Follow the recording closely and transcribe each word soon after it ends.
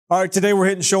All right, today we're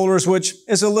hitting shoulders, which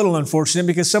is a little unfortunate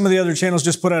because some of the other channels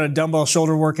just put out a dumbbell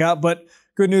shoulder workout, but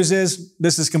good news is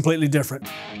this is completely different.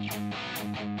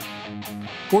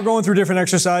 We're going through different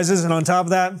exercises, and on top of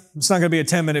that, it's not gonna be a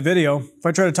 10-minute video. If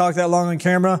I try to talk that long on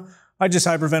camera, I just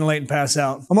hyperventilate and pass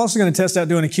out. I'm also gonna test out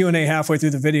doing a Q&A halfway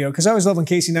through the video because I always love when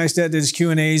Casey Neistat did his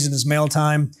Q&As and his mail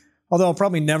time, although I'll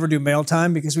probably never do mail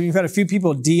time because when you've had a few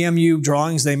people DM you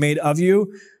drawings they made of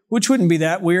you, which wouldn't be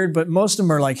that weird, but most of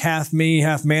them are like half me,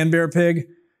 half man bear pig.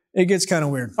 It gets kind of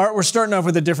weird. All right, we're starting off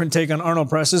with a different take on Arnold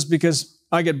presses because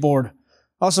I get bored.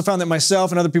 I also found that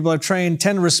myself and other people I've trained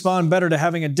tend to respond better to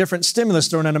having a different stimulus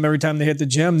thrown at them every time they hit the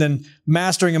gym than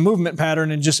mastering a movement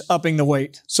pattern and just upping the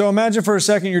weight. So imagine for a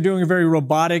second you're doing a very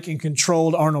robotic and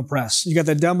controlled Arnold press. You got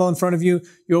that dumbbell in front of you,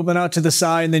 you open out to the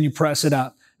side, and then you press it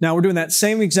up. Now we're doing that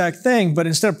same exact thing, but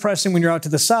instead of pressing when you're out to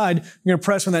the side, you're gonna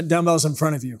press when that dumbbell's in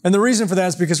front of you. And the reason for that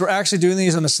is because we're actually doing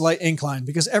these on a slight incline,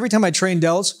 because every time I train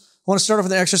delts, I wanna start off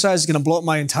with an exercise that's gonna blow up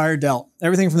my entire delt.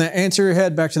 Everything from that anterior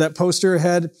head back to that posterior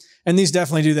head, and these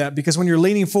definitely do that, because when you're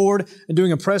leaning forward and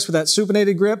doing a press with that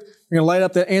supinated grip, you're gonna light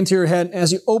up that anterior head, and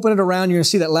as you open it around, you're gonna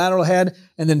see that lateral head,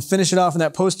 and then finish it off in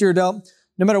that posterior delt.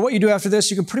 No matter what you do after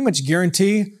this, you can pretty much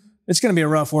guarantee it's gonna be a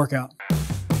rough workout.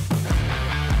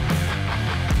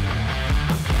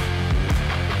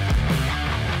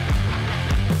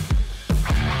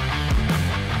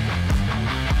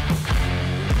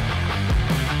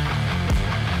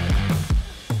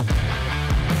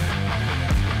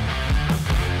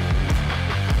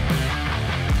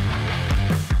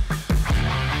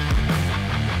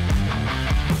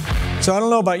 So I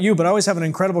don't know about you, but I always have an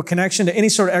incredible connection to any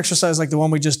sort of exercise like the one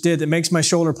we just did that makes my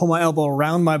shoulder pull my elbow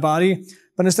around my body.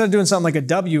 But instead of doing something like a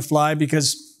W fly,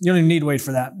 because you don't even need weight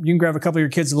for that, you can grab a couple of your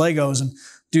kids' Legos and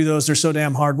do those. They're so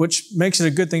damn hard, which makes it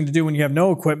a good thing to do when you have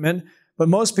no equipment. But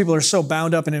most people are so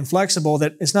bound up and inflexible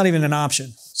that it's not even an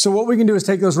option. So what we can do is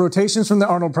take those rotations from the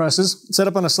Arnold presses, set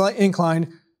up on a slight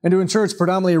incline, and to ensure it's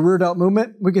predominantly a rear delt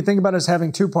movement, we can think about it as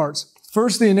having two parts.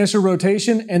 First, the initial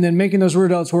rotation, and then making those rear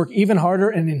delts work even harder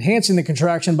and enhancing the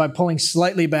contraction by pulling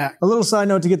slightly back. A little side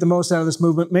note to get the most out of this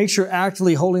movement, make sure you're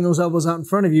actively holding those elbows out in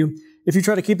front of you. If you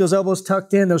try to keep those elbows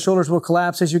tucked in, those shoulders will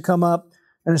collapse as you come up,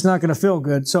 and it's not gonna feel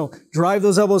good. So drive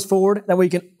those elbows forward, that way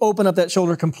you can open up that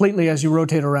shoulder completely as you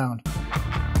rotate around.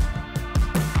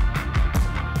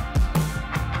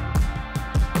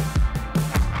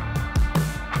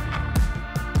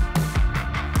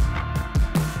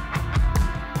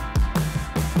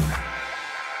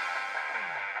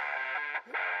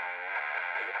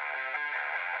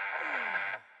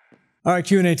 All right,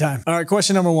 Q&A time. All right,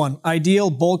 question number one,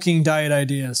 ideal bulking diet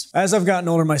ideas. As I've gotten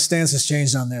older, my stance has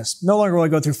changed on this. No longer will I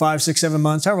go through 5, 6, 7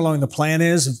 months, however long the plan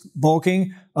is of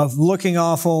bulking, of looking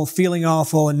awful, feeling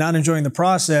awful, and not enjoying the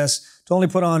process to only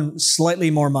put on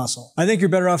slightly more muscle. I think you're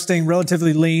better off staying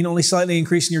relatively lean, only slightly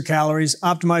increasing your calories,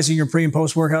 optimizing your pre and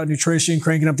post-workout nutrition,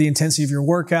 cranking up the intensity of your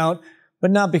workout,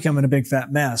 but not becoming a big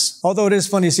fat mess. Although it is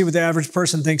funny to see what the average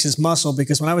person thinks is muscle,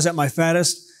 because when I was at my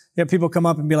fattest, you have people come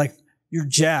up and be like, you're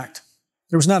jacked.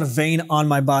 There was not a vein on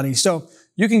my body. So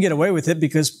you can get away with it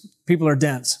because people are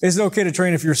dense. Is it okay to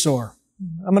train if you're sore?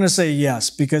 I'm going to say yes,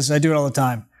 because I do it all the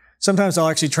time. Sometimes I'll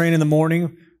actually train in the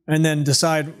morning and then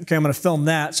decide, okay, I'm going to film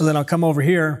that. So then I'll come over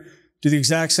here, do the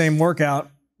exact same workout,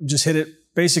 and just hit it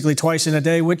basically twice in a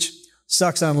day, which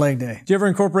sucks on leg day. Do you ever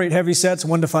incorporate heavy sets,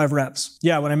 1 to 5 reps?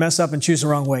 Yeah, when I mess up and choose the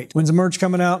wrong weight. When's the merch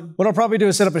coming out? What I'll probably do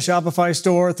is set up a Shopify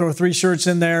store, throw 3 shirts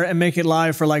in there, and make it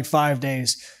live for like 5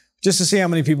 days. Just to see how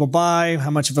many people buy,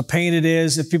 how much of a pain it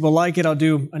is. If people like it, I'll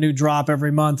do a new drop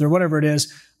every month or whatever it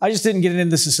is. I just didn't get into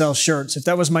this to sell shirts. If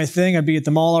that was my thing, I'd be at the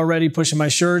mall already pushing my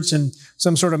shirts and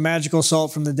some sort of magical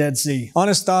salt from the Dead Sea.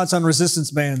 Honest thoughts on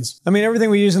resistance bands. I mean, everything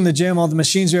we use in the gym, all the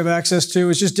machines we have access to,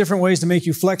 is just different ways to make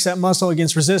you flex that muscle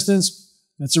against resistance.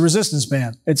 It's a resistance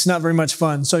band. It's not very much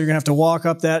fun. So you're gonna have to walk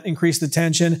up that, increase the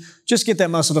tension, just get that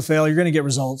muscle to fail. You're gonna get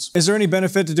results. Is there any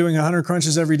benefit to doing 100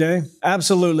 crunches every day?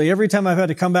 Absolutely. Every time I've had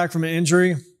to come back from an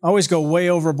injury, I always go way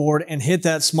overboard and hit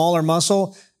that smaller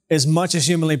muscle as much as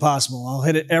humanly possible. I'll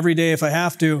hit it every day if I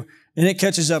have to, and it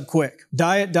catches up quick.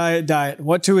 Diet, diet, diet.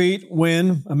 What to eat,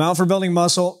 when, amount for building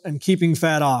muscle, and keeping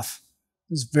fat off.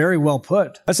 It's very well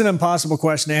put. That's an impossible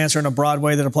question to answer in a broad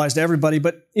way that applies to everybody,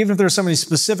 but even if there's somebody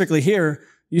specifically here,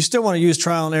 you still want to use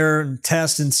trial and error and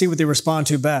test and see what they respond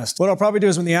to best. What I'll probably do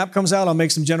is when the app comes out, I'll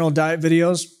make some general diet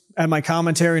videos, add my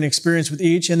commentary and experience with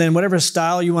each, and then whatever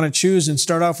style you want to choose and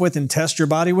start off with and test your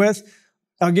body with,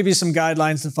 I'll give you some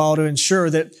guidelines to follow to ensure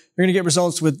that you're going to get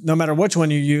results with no matter which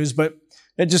one you use, but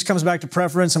it just comes back to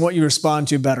preference and what you respond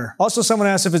to better. Also, someone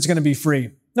asked if it's going to be free.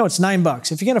 No, it's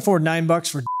 $9. If you can't afford $9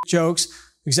 for jokes,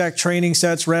 exact training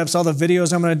sets, reps, all the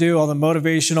videos I'm going to do, all the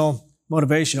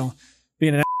motivational,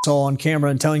 being an asshole on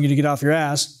camera and telling you to get off your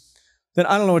ass, then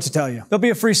I don't know what to tell you. There'll be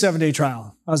a free 7-day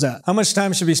trial. How's that? How much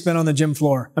time should be spent on the gym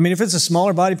floor? I mean, if it's a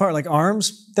smaller body part like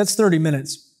arms, that's 30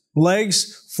 minutes.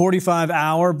 Legs, 45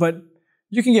 hour, but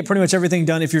you can get pretty much everything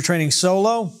done if you're training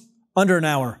solo, under an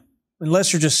hour,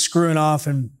 unless you're just screwing off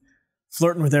and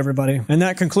flirting with everybody. And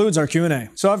that concludes our Q&A.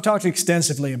 So I've talked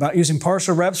extensively about using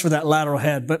partial reps for that lateral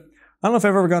head, but I don't know if I've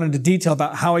ever gone into detail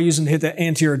about how I use them to hit that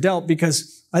anterior delt,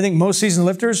 because I think most seasoned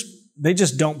lifters, they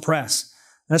just don't press.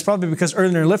 And that's probably because early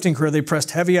in their lifting career, they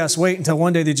pressed heavy-ass weight until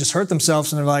one day they just hurt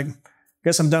themselves and they're like,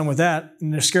 guess I'm done with that.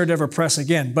 And they're scared to ever press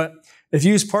again. But if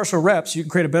you use partial reps, you can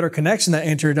create a better connection to that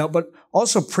anterior delt, but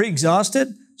also pre-exhausted,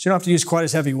 so you don't have to use quite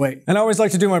as heavy weight. And I always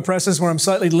like to do my presses where I'm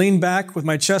slightly leaned back with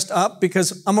my chest up,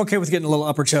 because I'm okay with getting a little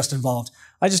upper chest involved.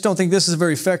 I just don't think this is a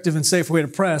very effective and safe way to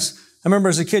press. I remember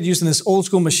as a kid using this old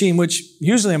school machine, which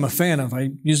usually I'm a fan of. I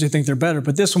usually think they're better,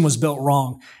 but this one was built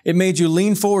wrong. It made you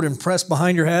lean forward and press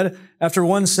behind your head. After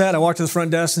one set, I walked to the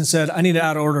front desk and said, I need an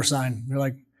out of order sign. They're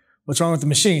like, what's wrong with the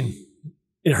machine?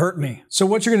 It hurt me. So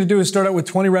what you're going to do is start out with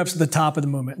 20 reps at the top of the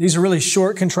movement. These are really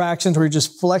short contractions where you're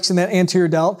just flexing that anterior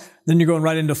delt, then you're going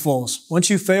right into fulls. Once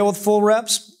you fail with full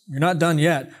reps, you're not done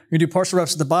yet. You're going to do partial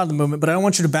reps at the bottom of the movement, but I don't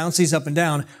want you to bounce these up and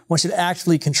down. I want you to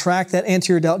actively contract that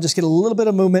anterior delt, just get a little bit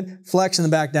of movement, flex and then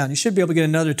back down. You should be able to get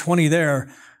another 20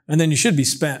 there, and then you should be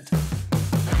spent.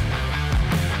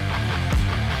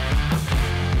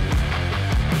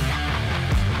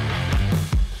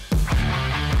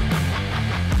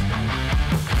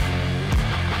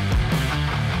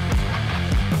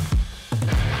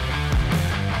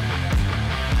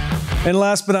 And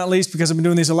last but not least, because I've been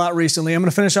doing these a lot recently, I'm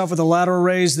going to finish off with a lateral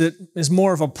raise that is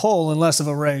more of a pull and less of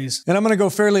a raise. And I'm going to go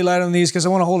fairly light on these because I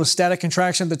want to hold a static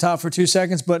contraction at the top for 2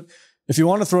 seconds. But if you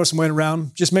want to throw some weight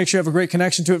around, just make sure you have a great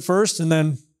connection to it first and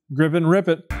then grip it and rip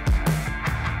it.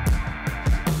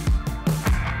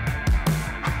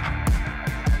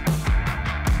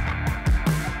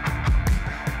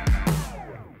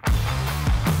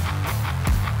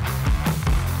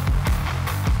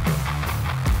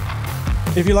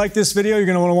 If you like this video, you're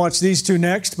going to want to watch these two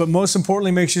next, but most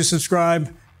importantly, make sure you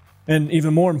subscribe, and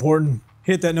even more important,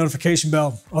 hit that notification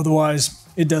bell. Otherwise,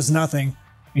 it does nothing.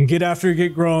 And get after it,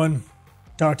 get growing.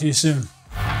 Talk to you soon.